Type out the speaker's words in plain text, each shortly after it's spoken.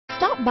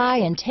Stop by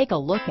and take a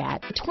look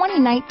at the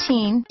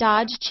 2019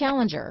 Dodge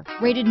Challenger.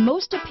 Rated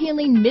most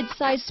appealing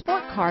midsize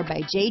sport car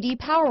by J.D.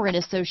 Power and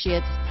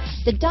Associates,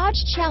 the Dodge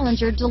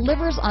Challenger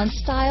delivers on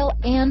style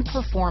and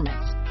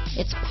performance.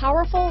 It's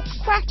powerful,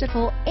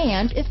 practical,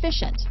 and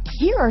efficient.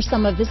 Here are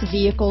some of this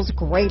vehicle's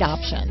great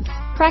options: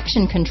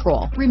 traction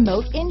control,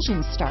 remote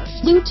engine start,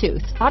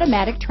 Bluetooth,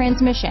 automatic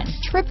transmission,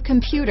 trip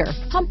computer,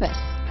 compass,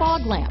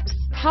 fog lamps,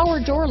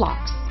 power door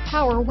locks,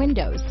 power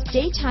windows,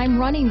 daytime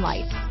running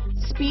lights,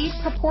 speed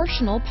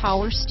proportional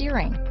power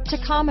steering,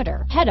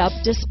 tachometer, head-up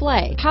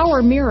display,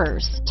 power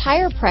mirrors,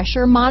 tire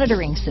pressure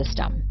monitoring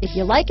system. If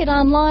you like it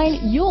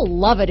online, you'll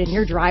love it in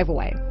your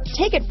driveway.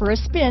 Take it for a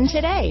spin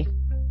today.